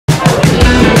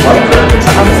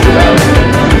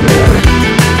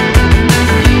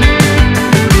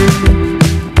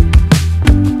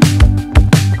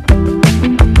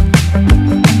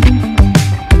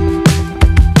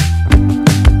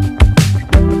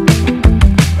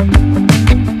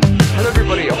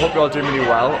you're all doing really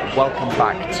well. Welcome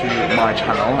back to my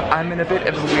channel. I'm in a bit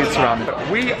of a weird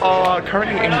surrounding. We are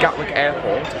currently in Catleugh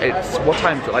Airport. It's, what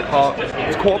time is it? Like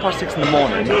it's 6:15 in the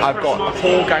morning. I've got a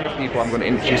whole gang of people I'm going to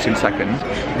introduce in a second.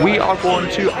 We are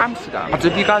going to Amsterdam. I don't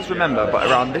know if you guys remember, but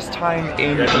around this time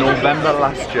in November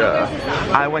last year,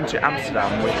 I went to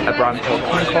Amsterdam with a brand called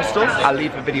Clink Hostels. I'll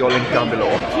leave a video link down below.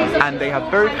 And they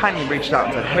have very kindly reached out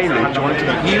and said, hey Luke, do you want to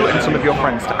take you and some of your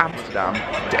friends to Amsterdam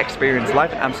to experience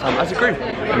life in Amsterdam as a group?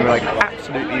 And we're like,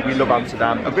 absolutely, we love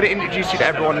Amsterdam. I'm going to introduce you to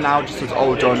everyone now, just so it's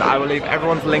all done. I will leave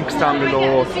everyone's links down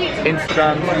below,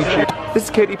 Instagram, YouTube. This is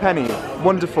Katie Penny,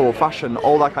 wonderful, fashion,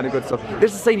 all that kind of good stuff.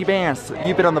 This is Sadie Bass.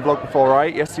 You've been on the vlog before,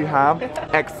 right? Yes, you have.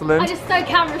 Excellent. I'm just so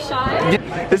camera shy.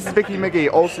 This is Vicky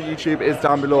Miggy. Also, YouTube is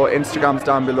down below, Instagram's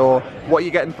down below. What are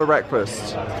you getting for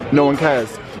breakfast? No one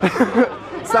cares.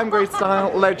 Sam Gray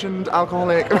style, legend,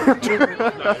 alcoholic.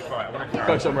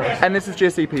 And this is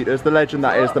JC Peters, the legend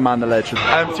that is, the man, the legend. So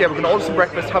yeah, we're going to order some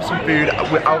breakfast, have some food.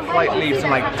 Our flight leaves in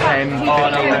like 10, 15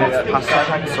 minutes past the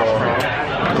time,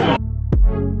 so...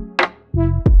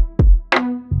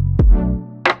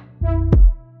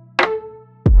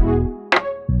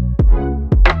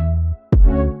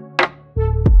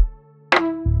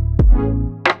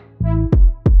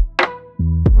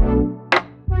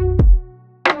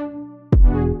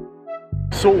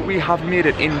 So we have made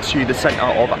it into the centre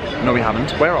of... No, we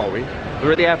haven't. Where are we?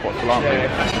 We're at the airport, aren't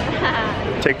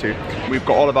we? Take two. We've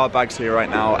got all of our bags here right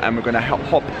now and we're going to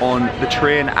hop on the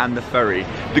train and the ferry.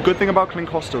 The good thing about Clink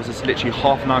Hostels is literally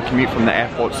half an hour commute from the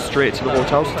airport straight to the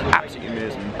hotel, so it's absolutely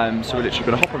amazing. So we're literally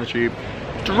going to hop on the tube,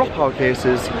 drop our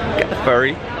cases, get the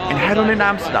ferry and head on into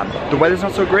Amsterdam. The weather's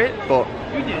not so great, but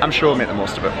I'm sure we'll make the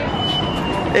most of it.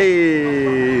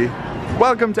 Hey!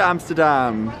 Welcome to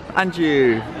Amsterdam, and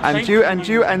you, and you, and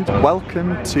you, and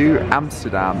welcome to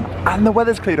Amsterdam. And the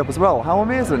weather's cleared up as well, how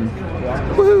amazing.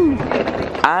 Woohoo!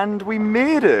 And we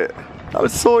made it. That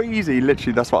was so easy,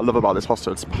 literally that's what I love about this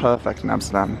hostel, it's perfect in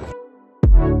Amsterdam.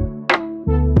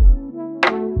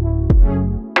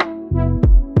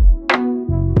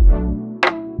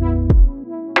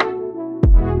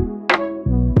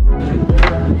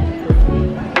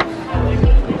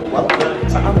 Welcome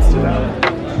to Amsterdam.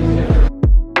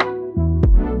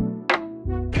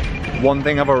 One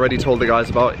thing I've already told the guys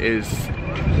about is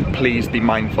please be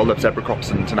mindful of zebra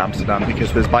crossings in Amsterdam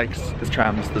because there's bikes, there's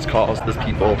trams, there's cars, there's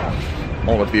people,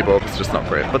 all of the above. It's just not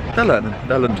great, but they're learning,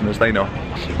 they're Londoners, they know.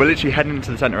 We're literally heading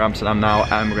into the centre of Amsterdam now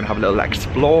and we're going to have a little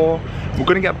explore. We're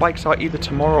going to get bikes out either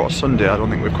tomorrow or Sunday. I don't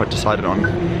think we've quite decided on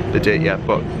the date yet,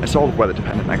 but it's all weather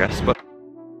dependent, I guess. But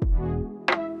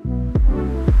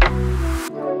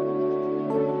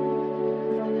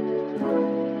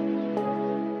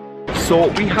so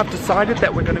we have decided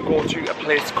that we're going to go to a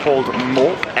place called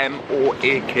Moak,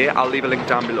 M-O-A-K. I'll leave a link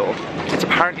down below. It's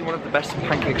apparently one of the best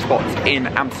pancake spots in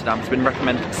Amsterdam. It's been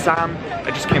recommended to Sam.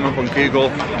 It just came up on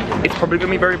Google. It's probably going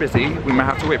to be very busy. We might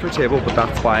have to wait for a table, but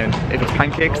that's fine. If it's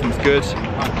pancakes, then it's good.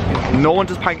 No one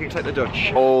does pancakes like the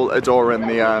Dutch. All adoring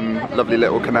the lovely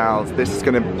little canals. This is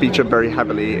going to feature very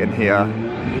heavily in here.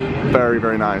 Very,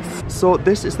 very nice. So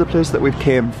this is the place that we've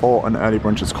came for an early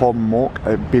brunch. It's called Moak.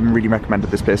 I've been really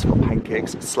recommended this place for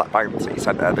pancakes. It's slap bang in the city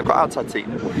centre. They've got outside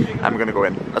seating and we're going to go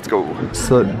in. Let's go.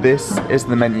 So this is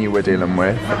the menu we're dealing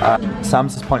with.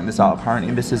 Sam's just pointing this out.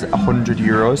 Apparently this is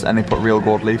 €100 and they put real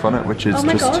gold leaf on it, which is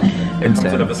just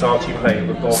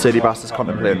insane. Sadie Bass is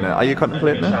contemplating it. Are you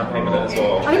contemplating it?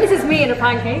 I think this is me in a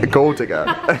pancake. A gold digger.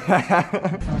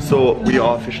 So we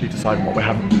are officially deciding what we're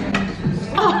having.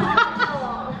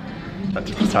 That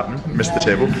just happened, missed the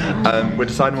table. We're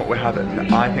deciding what we're having.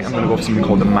 I think I'm going to go for something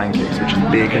called the man cakes, which is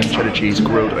bacon, cheddar cheese,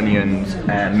 grilled onions,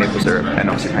 and maple syrup, and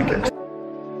obviously pancakes.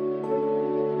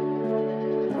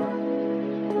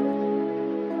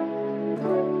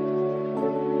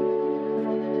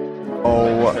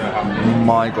 Oh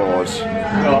my god.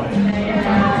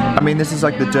 I mean, this is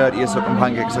like the dirtiest looking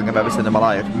pancakes I've ever seen in my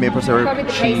life. Maple syrup,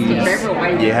 cheese,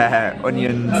 yeah,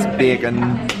 onions,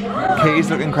 bacon. Katie's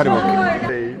look incredible.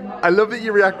 I love that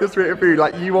you react this way to food,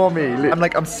 like you or me.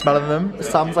 I'm smelling them.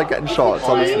 Sam's like getting shots,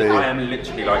 honestly. I am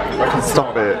literally like...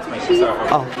 Stop it. She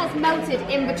has melted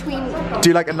in between. Do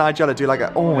you like a Nigella? Do you like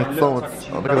a... Oh my thoughts.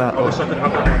 Oh, look at that.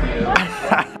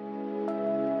 Oh.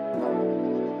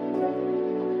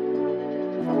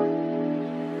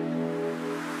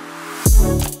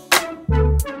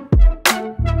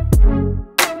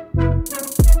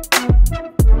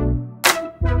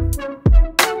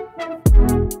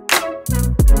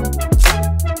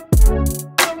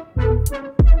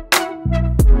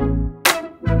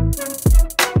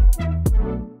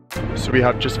 So we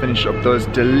have just finished up those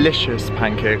delicious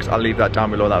pancakes. I'll leave that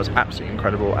down below. That was absolutely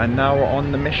incredible. And now we're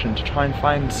on the mission to try and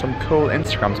find some cool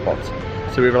Instagram spots.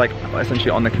 So we were like essentially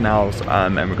on the canals,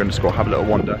 and we're going to just go have a little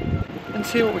wander and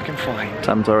see what we can find.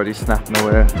 Sam's already snapping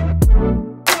away.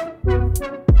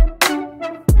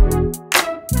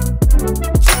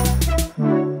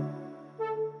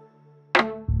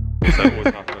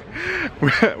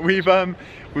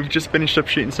 We've just finished up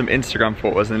shooting some Instagram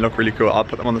photos and they look really cool. I'll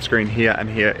put them on the screen here and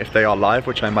here if they are live,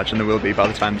 which I imagine they will be by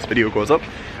the time this video goes up.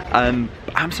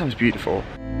 Amsterdam's beautiful.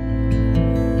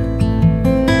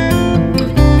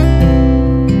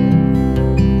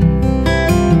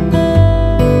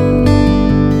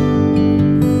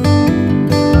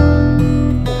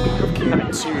 We've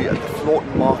came to the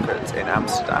floating market in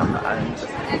Amsterdam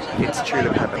and it's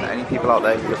tulip heaven. Any people out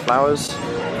there who get flowers?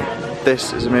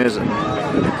 This is amazing.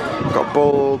 We've got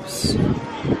bulbs,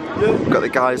 we've got the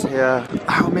guys here.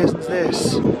 How amazing is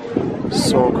this?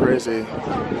 So crazy.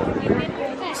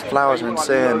 These flowers are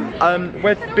insane.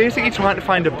 We're basically trying to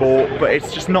find a boat, but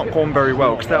it's just not going very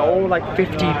well because they're all like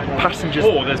 50 passengers.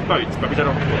 Oh, there's boats, but we don't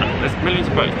know. There's millions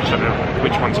of boats, we don't know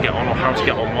which one to get on or how to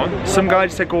get on one. Some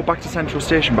guys said go back to Central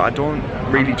Station, but I don't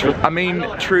really I mean,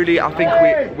 truly, I think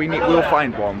we'll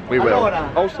find one. We will.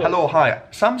 Also, hello, hi.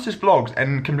 Sam's just vlogged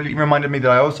and completely reminded me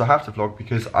that I also have to vlog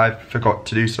because I forgot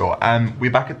to do so.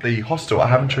 We're back at the hostel. I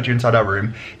haven't showed you inside our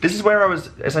room. This is where I was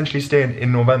essentially staying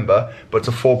in November, but it's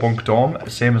a 4-bunk dorm,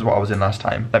 same as what I was in last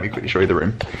time. Let me quickly show you the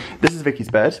room. This is Vicky's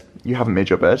bed. You haven't made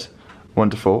your bed.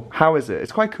 Wonderful. How is it?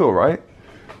 It's quite cool, right?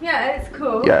 Yeah, it's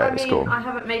cool. Yeah, I it's mean, cool. I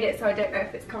haven't made it, so I don't know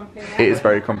if it's comfy. It is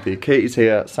very comfy. Katie's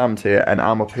here, Sam's here, and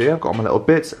I'm up here. I've got all my little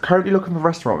bits. Currently looking for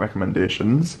restaurant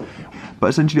recommendations, but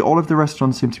essentially all of the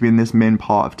restaurants seem to be in this main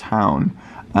part of town.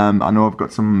 I know I've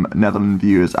got some Netherlands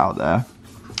viewers out there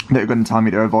that are going to tell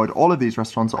me to avoid all of these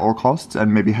restaurants at all costs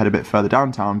and maybe head a bit further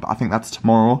downtown, but I think that's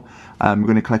tomorrow. We're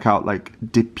going to click out like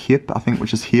De Piep, I think,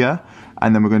 which is here,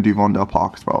 and then we're going to do Vondel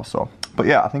Park as well. So, but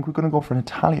yeah, I think we're going to go for an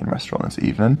Italian restaurant this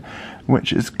evening,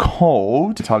 which is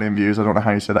called, Italian views, I don't know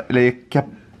how you say that, Le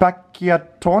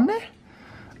Capacchiatone?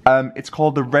 It's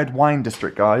called the Red Wine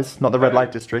District, guys. Not the Red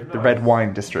Light District, the Red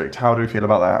Wine District. How do we feel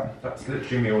about that? That's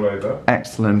literally me all over.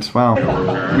 Excellent, wow.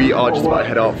 We are just about to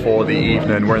head out for the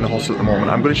evening. We're in the hostel at the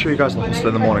moment. I'm going to show you guys the hostel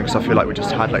in the morning because I feel like we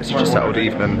just had like such a settled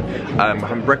evening. We're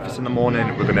having breakfast in the morning.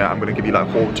 I'm going to give you like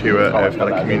a whole tour of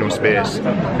like communal space.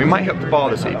 We might hit up the bar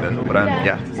this evening, but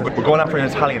yeah. We're going out for an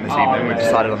Italian this evening. We've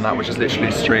decided on that, which is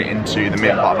literally straight into the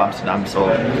main part of Amsterdam. So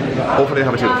hopefully they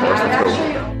have a table for us. Let's go.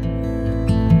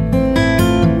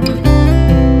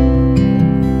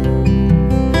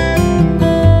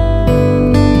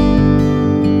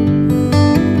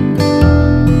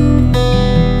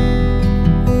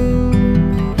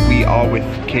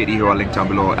 Katie, who I'll link down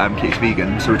below. Katie's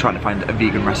vegan, so we're trying to find a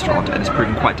vegan restaurant and it's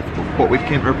proving quite difficult. But we've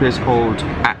came to a place called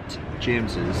At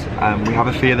James's. We have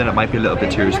a fear that it might be a little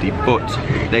bit touristy, but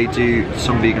they do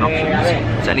some vegan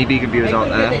options. So any vegan viewers out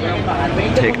there,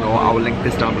 take note. I will link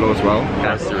this down below as well.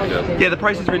 Yeah, the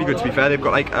price is really good to be fair. They've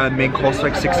got like a main course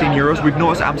like 16 euros. We've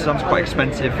noticed Amsterdam's quite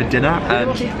expensive for dinner,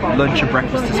 and lunch and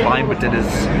breakfast is fine, but dinner's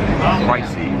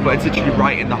pricey. But it's literally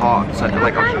right in the heart. So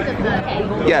like,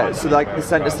 yeah, so like the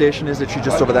centre station is literally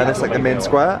just over there. It's like the main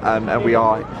square, and we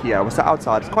are here. We're sat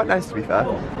outside. It's quite nice to be fair.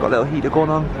 Got a little heater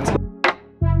going on.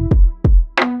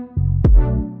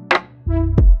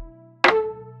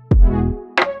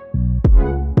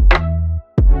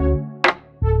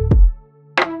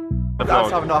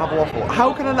 That's how I not have a waffle.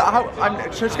 How can I not?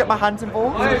 Should I just get my hands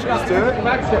involved? Should I just do it?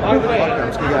 Okay, I'm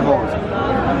just gonna get involved.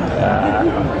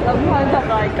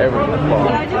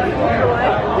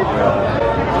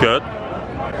 Good.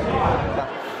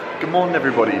 Good morning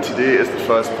everybody, today is the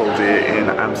first full day in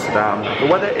Amsterdam.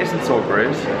 The weather isn't so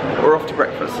great, we're off to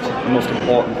breakfast, the most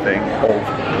important thing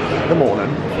of the morning.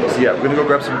 So yeah, we're gonna go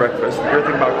grab some breakfast. The great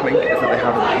thing about Clink is that they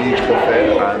have a huge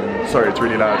buffet, and sorry it's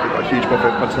really loud, they've got a huge buffet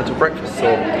of continental breakfast, so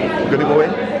we're gonna go in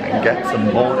and get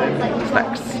some morning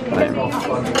snacks.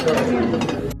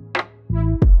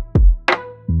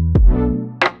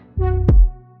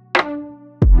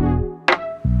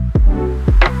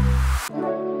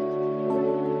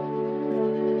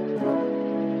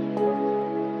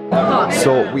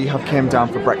 So we have came down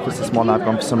for breakfast this morning. I've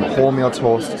gone for some wholemeal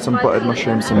toast, some buttered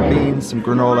mushrooms, some beans, some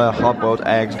granola, hard-boiled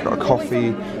eggs, I've got a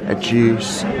coffee, a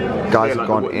juice. Guys have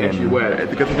gone in.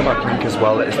 The good thing about Clink as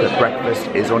well is that breakfast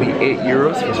is only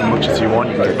 €8 for as much as you want.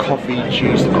 You can get coffee,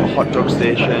 juice, they've got a hot dog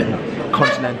station,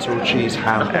 continental, cheese,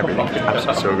 ham, everything. It's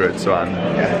absolutely so good. So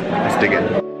yeah, let's dig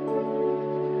in.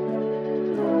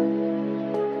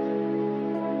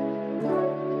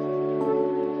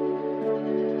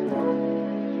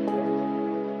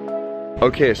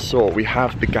 Okay, so we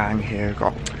have the gang here.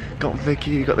 Got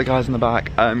Vicky, got the guys in the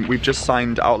back. We've just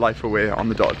signed our life away on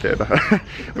the dotted paper.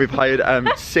 We've hired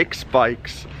 6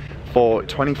 bikes for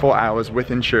 24 hours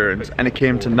with insurance, and it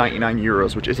came to 99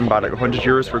 euros, which isn't bad. Like 100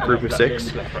 euros for a group of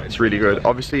 6. It's really good.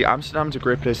 Obviously, Amsterdam's a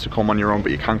great place to come on your own,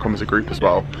 but you can come as a group as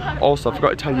well. Also, I forgot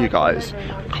to tell you guys,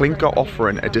 Clink are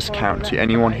offering a discount to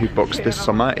anyone who books this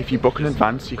summer. If you book in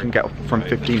advance, you can get from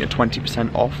 15 to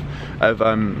 20% off of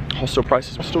hostel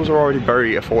prices. Hostels are already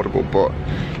very affordable, but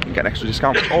you can get an extra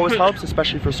discount, which always helps,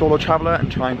 especially for a solo traveller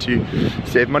and trying to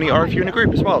save money, or if you're in a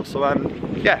group as well. So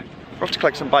yeah, we're off to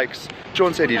collect some bikes. Joe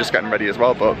and Sadie are just getting ready as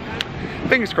well, but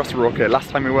fingers crossed we're okay. Last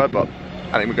time we were, but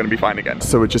I think we're going to be fine again.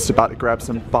 So we're just about to grab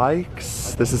some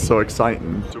bikes. This is so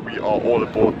exciting. So we are all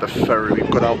aboard the ferry. We've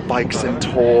got our bikes in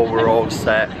tow. We're all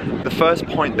set. The first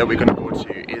point that we're going to go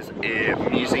to is a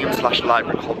museum slash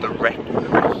library called the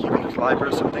Reykjavik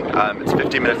Library or something. It's a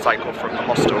 15-minute cycle from the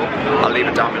hostel. I'll leave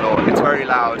it down below. It's very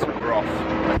loud. We're off.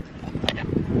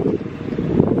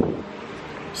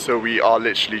 So we are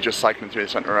literally just cycling through the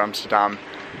centre of Amsterdam.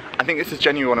 I think this is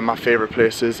genuinely one of my favourite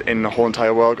places in the whole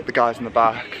entire world. Got the guys in the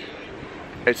back.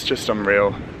 It's just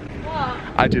unreal.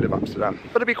 I do love Amsterdam.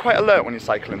 Gotta be quite alert when you're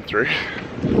cycling through.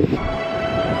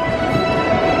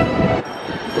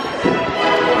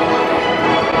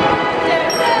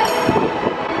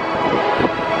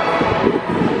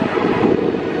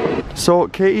 So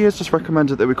Katie has just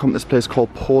recommended that we come to this place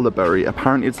called Polarberry.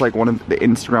 Apparently it's like one of the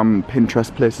Instagram,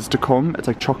 Pinterest places to come. It's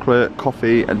like chocolate,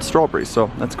 coffee and strawberries, so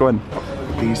let's go in.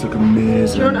 These look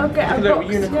amazing. Do you want to get a box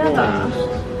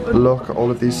together? Look at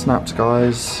all of these snaps,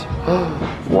 guys.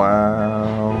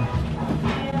 Wow.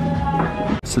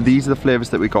 So these are the flavours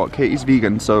that we got. Katie's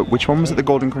vegan, so which one was it, the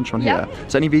Golden Crunch one here?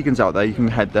 So any vegans out there, you can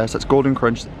head there. So it's Golden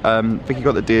Crunch, Vicky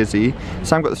got the Daisy,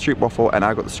 Sam got the Street Waffle, and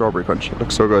I got the Strawberry Crunch. It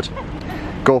looks so good.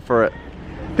 Go for it.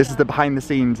 This is the behind the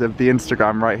scenes of the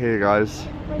Instagram right here, guys.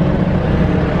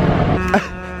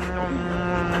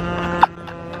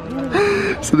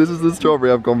 So this is the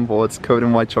strawberry I've gone for. It's covered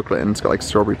in white chocolate and it's got like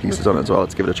strawberry pieces on it as well.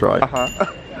 Let's give it a try.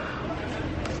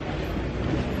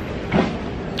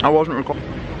 I wasn't recording.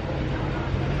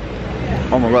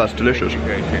 Oh my god, that's delicious.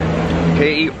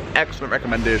 Katie, excellent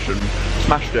recommendation.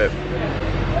 Smashed it.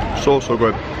 So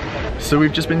good. So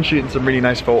we've just been shooting some really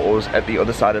nice photos at the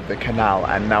other side of the canal,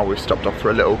 and now we've stopped off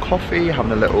for a little coffee,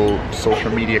 having a little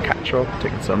social media catch up,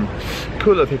 taking some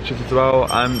cooler pictures as well.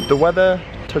 The weather,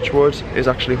 touch wood, is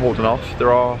actually holding off.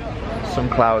 There are some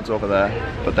clouds over there,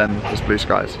 but then there's blue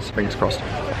skies, so fingers crossed.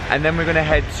 And then we're gonna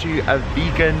head to a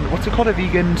vegan, what's it called, a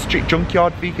vegan street,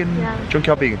 junkyard vegan? Yeah.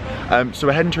 Junkyard vegan. So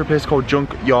we're heading to a place called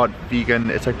Junkyard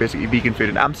Vegan. It's like basically vegan food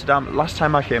in Amsterdam. Last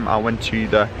time I came, I went to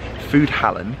the Food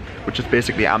Hallen, which is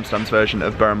basically Amsterdam's version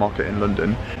of Borough Market in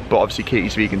London. But obviously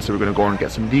Katie's vegan, so we're gonna go and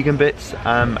get some vegan bits,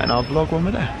 and I'll vlog when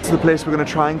we're there. This is the place we're gonna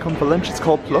try and come for lunch. It's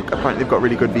called Pluck. Apparently they've got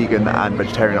really good vegan and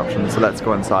vegetarian options, so let's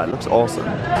go inside. It looks awesome.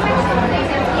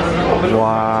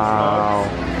 Wow.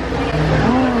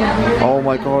 Oh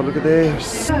my god, look at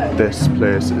this. This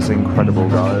place is incredible,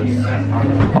 guys.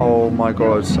 Oh my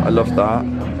god, I love that.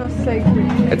 That's so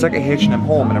good. It's like a H&M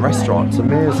home in a restaurant. It's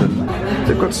amazing.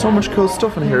 They've got so much cool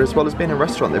stuff in here, as well as being a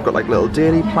restaurant. They've got like little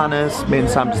daily planners. Me and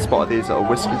Sam just spotted these little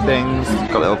whiskey things.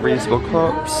 Got little reusable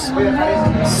cups.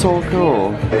 So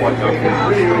cool.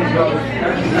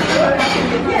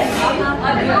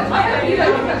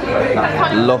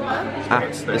 Look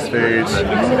at this food.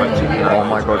 Oh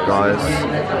my god, guys.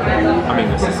 I mean,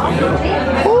 this is so good.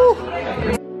 Ooh.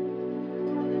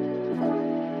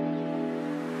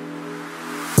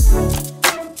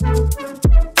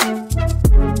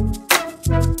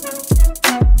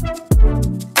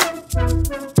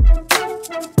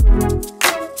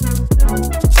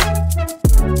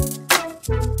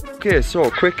 Okay, so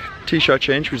quick t-shirt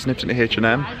change. We just nipped into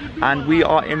H&M and we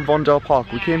are in Vondel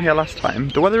Park. We came here last time.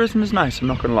 The weather isn't as nice, I'm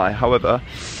not gonna lie. However,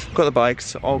 got the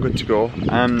bikes, all good to go.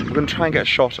 We're gonna try and get a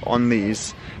shot on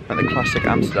these, like the classic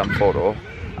Amsterdam photo.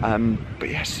 But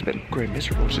yes, it's been great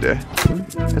miserable today.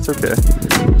 It's okay.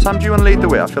 Sam, do you want to lead the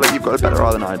way? I feel like you've got a better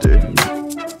eye than I do.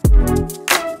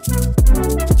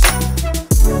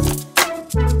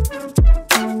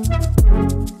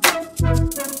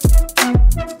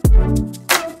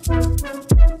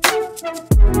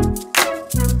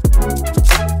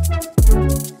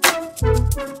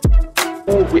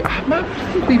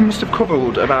 I think we must have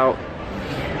covered about,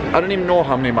 I don't even know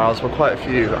how many miles, but quite a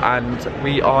few, and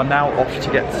we are now off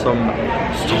to get some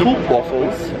stroop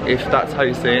waffles, if that's how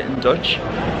you say it in Dutch,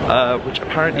 which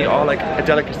apparently are like a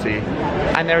delicacy,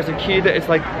 and there is a queue that is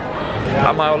like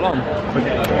a mile long.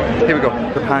 Here we go.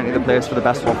 Apparently the place for the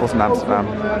best waffles in Amsterdam.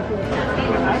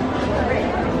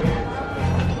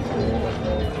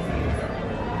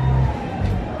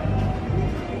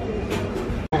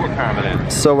 caramel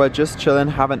in. So we're just chilling,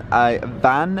 having a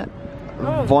Van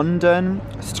Vonden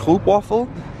stroopwafel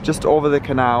just over the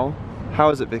canal. How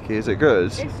is it, Vicky? Is it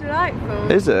good? It's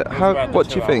delightful. Is it? What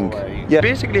do you think? Yeah.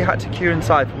 Basically had to queue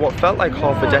inside for what felt like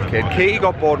half a decade. Katie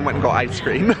got bored and went and got ice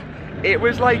cream. It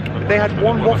was like they had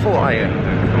one waffle iron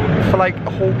for like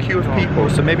a whole queue of people.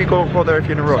 So maybe go there if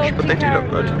you're in a rush, but they do look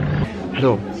good.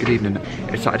 Hello, good evening.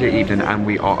 It's Saturday evening and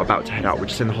we are about to head out. We're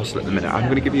just in the hostel at the minute. I'm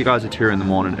going to give you guys a tour in the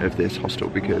morning of this hostel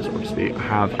because obviously I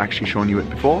have actually shown you it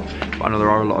before, but I know there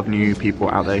are a lot of new people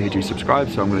out there who do subscribe,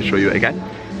 so I'm going to show you it again.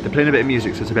 They're playing a bit of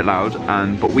music, so it's a bit loud,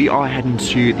 but we are heading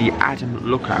to the Adam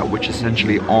Lookout, which is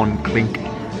essentially on Clink,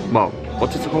 well,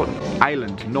 what's it called?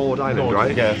 Island, Nord Island,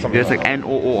 right? Yeah, something it's like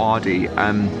N-O-O-R-D.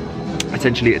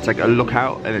 Essentially it's like a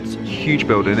lookout and it's a huge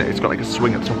building. It's got like a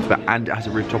swing at the top of it and it has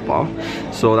a rooftop bar.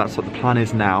 So that's what the plan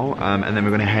is now. And then we're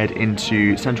going to head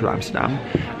into central Amsterdam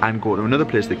and go to another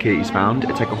place that Katie's found.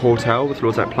 It's like a hotel with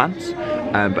loads of like plants,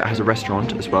 but it has a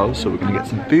restaurant as well. So we're going to get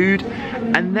some food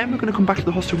and then we're going to come back to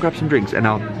the hostel and grab some drinks, and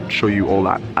I'll show you all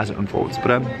that as it unfolds.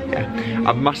 But yeah,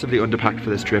 I've massively underpacked for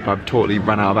this trip. I've totally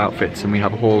run out of outfits and we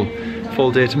have a whole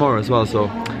full day tomorrow as well, so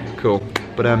cool.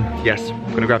 But yes,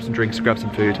 we're gonna grab some drinks, grab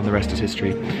some food, and the rest is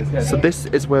history. So this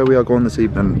is where we are going this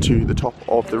evening, to the top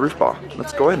of the roof bar.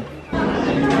 Let's go in.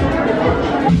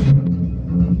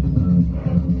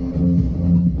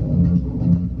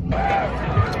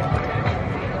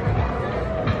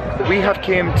 We have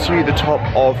came to the top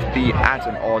of the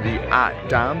Adam, or the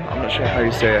Dam. I'm not sure how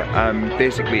you say it.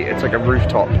 Basically, it's like a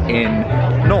rooftop in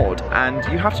Nord, and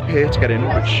you have to pay to get in,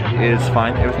 which is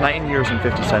fine. It was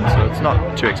 €19.50, so it's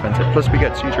not too expensive. Plus, we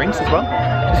get 2 drinks as well.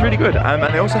 It's really good. And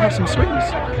they also have some swings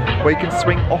where you can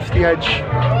swing off the edge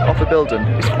of the building.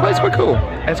 It's quite cool.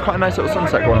 And it's quite a nice little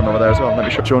sunset going on over there as well. Let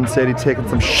me show you. John said he'd taken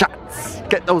some shots.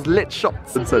 Get those lit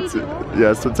shots.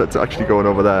 Sunset's actually going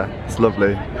over there. It's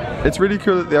lovely. It's really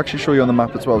cool that they actually show you on the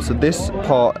map as well. So this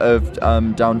part of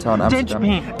downtown Amsterdam.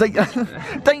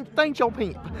 Thank you,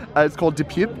 peep. It's called De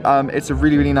Pup. It's a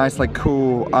really nice, like,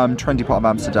 cool, trendy part of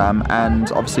Amsterdam,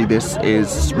 and obviously this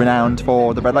is renowned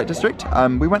for the red light district.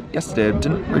 We went yesterday,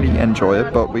 didn't really enjoy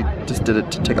it, but we just did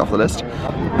it to tick off the list.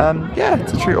 Yeah,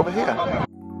 it's a treat over here.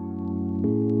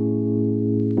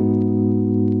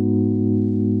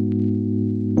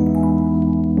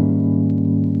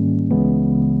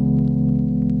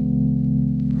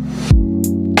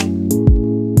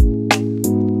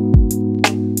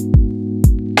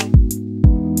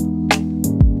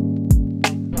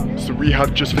 We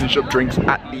have just finished up drinks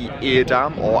at the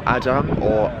Adam, or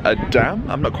Adam,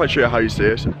 I'm not quite sure how you say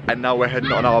it, and now we're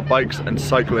heading on our bikes and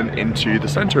cycling into the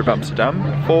centre of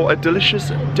Amsterdam for a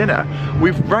delicious dinner.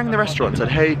 We've rang the restaurant and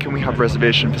said, hey, can we have a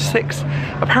reservation for 6?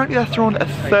 Apparently they're throwing a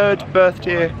 3rd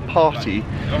birthday party,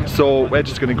 so we're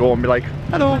just going to go and be like,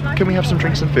 hello, can we have some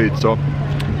drinks and food? So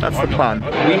that's the plan.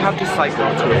 We have just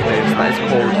cycled to a place that is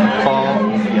called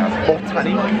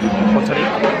Botanique.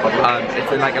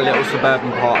 It's in like a little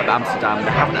suburban part of Amsterdam.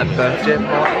 They're having a birthday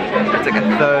party. It's like a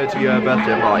 3rd year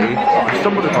birthday party. I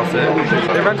stumbled across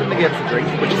it. They randomly gave us a drink,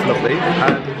 which is lovely.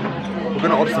 We're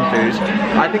gonna order some food.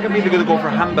 I think I'm either gonna go for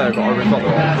a hamburger or a risotto.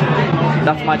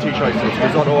 That's my 2 choices,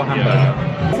 risotto or hamburger.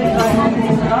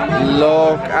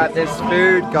 Look at this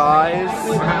food, guys.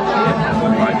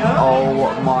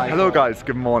 Oh my. Hello guys,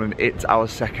 good morning. It's our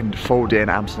 2nd full day in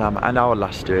Amsterdam and our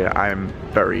last day. I am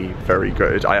very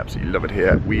good. I absolutely love it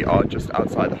here. We are just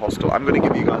outside the hostel. I'm gonna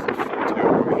give you guys a full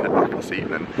tour when we head back this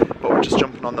evening, but we're just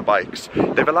jumping on the bikes.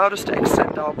 They've allowed us to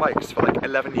extend our bikes for like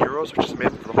 €11, which is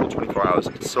amazing for the whole 24 hours.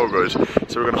 It's so good.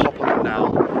 So we're gonna hop on it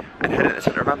now and head in the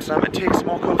centre of Amsterdam and take some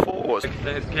more cool photos.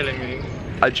 It's killing me.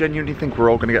 I genuinely think we're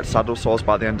all going to get saddle sores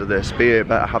by the end of this.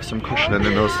 Better have some cushioning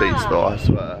in those seats though, I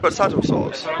swear. But saddle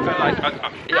sores. I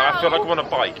feel like I'm on a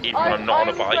bike even when I'm not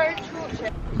on a bike.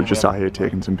 We're just out here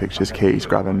taking some pictures. Katie's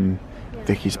grabbing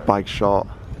Vicky's bike shot.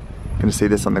 Gonna see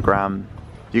this on the gram.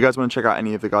 If you guys want to check out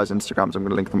any of the guys' Instagrams, I'm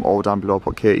going to link them all down below. I'll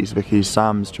put Katie's, Vicky's,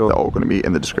 Sam's, Joe. They're all going to be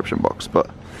in the description box.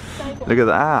 But look at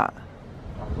that.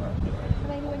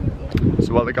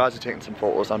 So while the guys are taking some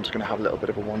photos, I'm just going to have a little bit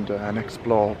of a wander and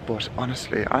explore. But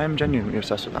honestly, I am genuinely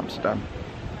obsessed with Amsterdam.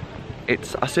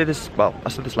 I said this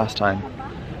last time,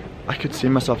 I could see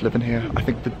myself living here. I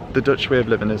think the Dutch way of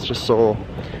living is just so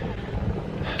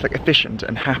like efficient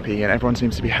and happy, and everyone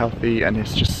seems to be healthy, and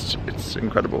it's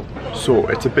incredible. So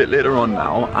it's a bit later on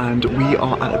now, and we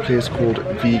are at a place called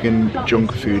Vegan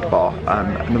Junk Food Bar,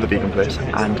 another vegan place,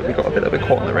 and we got a bit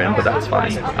caught in the rain, but that's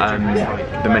fine.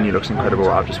 The menu looks incredible.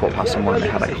 I've just walked past someone and they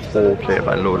had like a whole plate of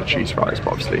like a load of cheese fries,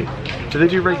 but obviously, do they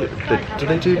do regular? Do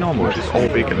they do normal? Just all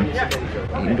vegan?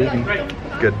 Eating vegan?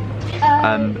 Good.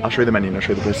 And I'll show you the menu and I'll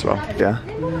show you the place as well. Yeah,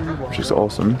 which is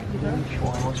awesome.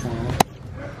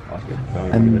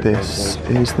 And this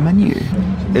is the menu.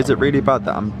 Is it really bad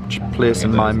that I'm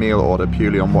placing my meal order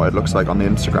purely on what it looks like on the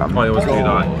Instagram? I always do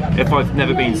that. If I've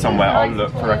never been somewhere, I'll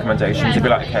look for recommendations. You'd be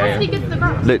like, okay.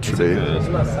 Literally.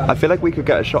 I feel like we could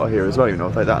get a shot here as well, you know,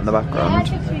 like that in the background.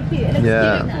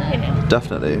 Yeah,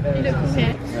 definitely.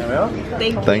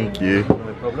 Thank you.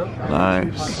 No problem.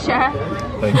 Nice.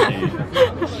 Thank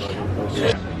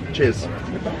you. Cheers.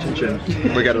 Chin chin.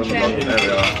 We get it on the vlog. There we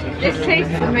are. This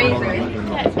tastes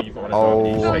amazing.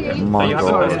 Oh my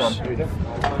gosh.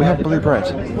 We have blue bread.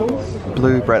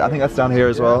 Blue bread. I think that's down here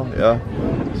as well. Yeah.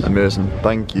 Amazing.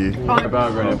 Thank you. A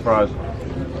burger and a fries.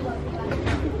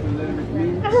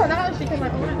 Oh, that actually came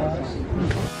out alright.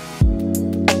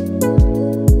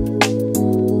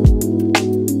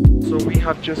 So we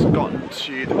have just gotten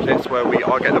to the place where we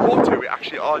are getting a boat tour. We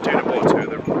actually are doing a boat tour.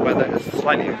 The weather has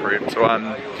slightly improved, so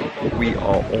we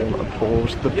are all aboard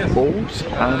the boat.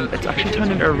 It's actually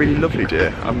turned into a really lovely day.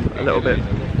 I'm a little bit,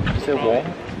 is it warm?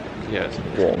 Yeah, it's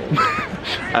warm.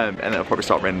 And it'll probably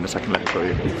start raining in a second, let me show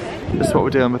you. This is what we're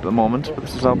dealing with at the moment, but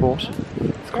this is our boat.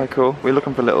 It's quite cool. We're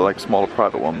looking for a little like smaller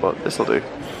private one, but this will do.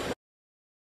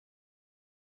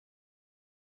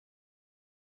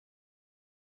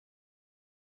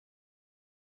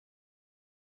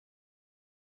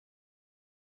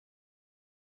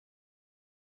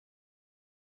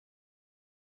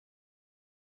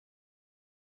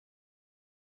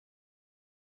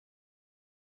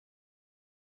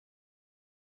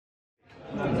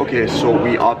 Okay, so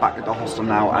we are back at the hostel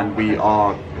now and we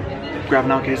are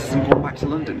grabbing our cases and going back to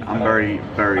London. I'm very,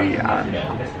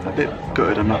 a bit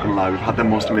gutted, I'm not gonna lie. We've had the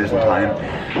most amazing time.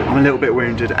 I'm a little bit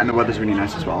wounded and the weather's really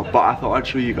nice as well. But I thought I'd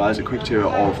show you guys a quick tour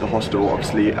of the hostel.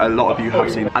 Obviously, a lot of you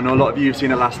have seen, I know a lot of you have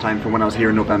seen it last time from when I was here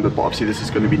in November, but obviously this is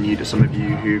gonna be new to some of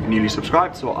you who've newly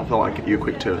subscribed, so I thought I'd give you a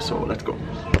quick tour, so let's go.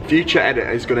 Future editor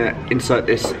is gonna insert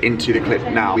this into the clip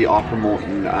now. We are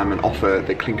promoting an offer,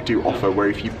 the Clink Do offer, where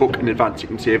if you book in advance, you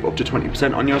can save up to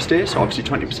 20% on your stay. So obviously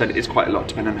 20% is quite a lot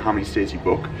depending on how many stays you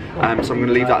book. So I'm going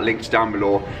to leave that linked down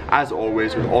below, as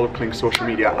always, with all of Clink's social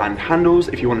media and handles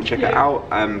if you want to check it out.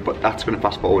 But that's going to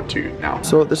fast forward to now.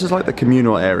 So this is like the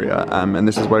communal area, and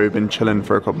this is where we've been chilling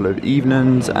for a couple of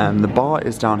evenings. The bar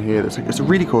is down here. It's a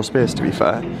really cool space, to be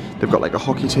fair. They've got like a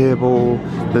hockey table.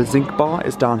 The zinc bar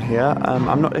is down here.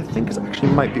 I think it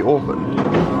actually might be open.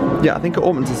 Yeah, I think it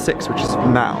opens at 6, which is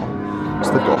now.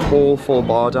 So they've got a whole full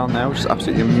bar down there, which is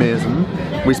absolutely amazing.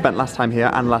 We spent last time here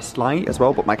and last night as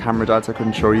well, but my camera died so I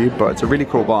couldn't show you, but it's a really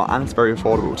cool bar and it's very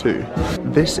affordable too.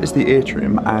 This is the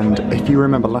atrium, and if you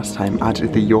remember last time, I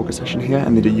did the yoga session here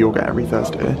and they do yoga every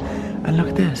Thursday. And look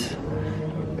at this.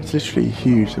 It's literally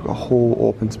huge. They've got a whole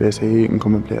open space here. You can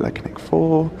come and play like Connect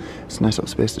 4. It's a nice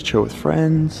little space to chill with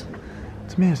friends.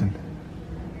 It's amazing.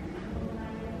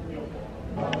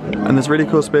 And there's really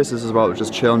cool spaces as well to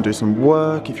just chill and do some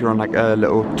work. If you're on like a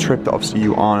little trip that obviously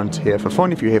you aren't here for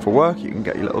fun, if you're here for work, you can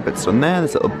get your little bits done there.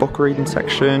 There's a little book reading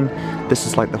section. This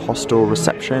is like the hostel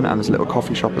reception, and there's a little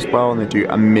coffee shop as well, and they do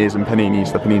amazing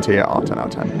paninis. The paninis here are 10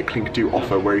 out of 10. The Clink Do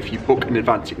offer, where if you book in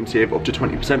advance, you can save up to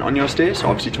 20% on your stay. So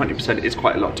obviously 20% is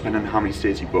quite a lot depending on how many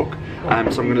stays you book. So I'm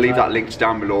going to leave that linked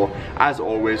down below, as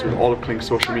always, with all of Clink's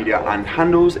social media and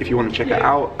handles if you want to check it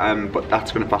out. But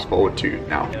that's going to fast forward to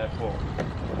now.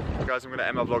 Guys, I'm going to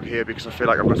end my vlog here because I feel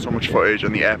like I've got so much footage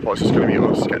and the airport's just going to be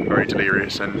us getting very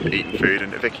delirious and eating food.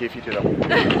 And Vicky, if you do that.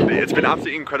 It's been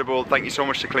absolutely incredible. Thank you so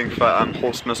much to Clink for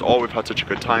hosting us all. We've had such a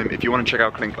good time. If you want to check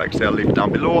out Clink, like I say, I'll leave it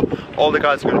down below. All the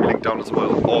guys are going to be linked down as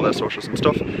well, all their socials and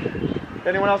stuff.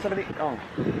 Anyone else have anything? Oh.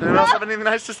 Anyone else have anything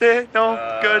nice to say?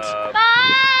 No? Good. Bye.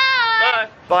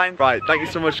 Fine. Right, thank you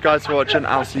so much guys for watching.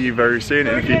 I'll see you very soon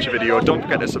in a future video. Don't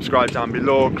forget to subscribe down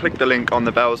below. Click the link on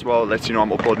the bell as well. Lets you know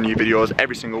I'm uploading new videos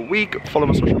every single week. Follow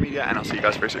my social media and I'll see you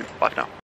guys very soon. Bye for now.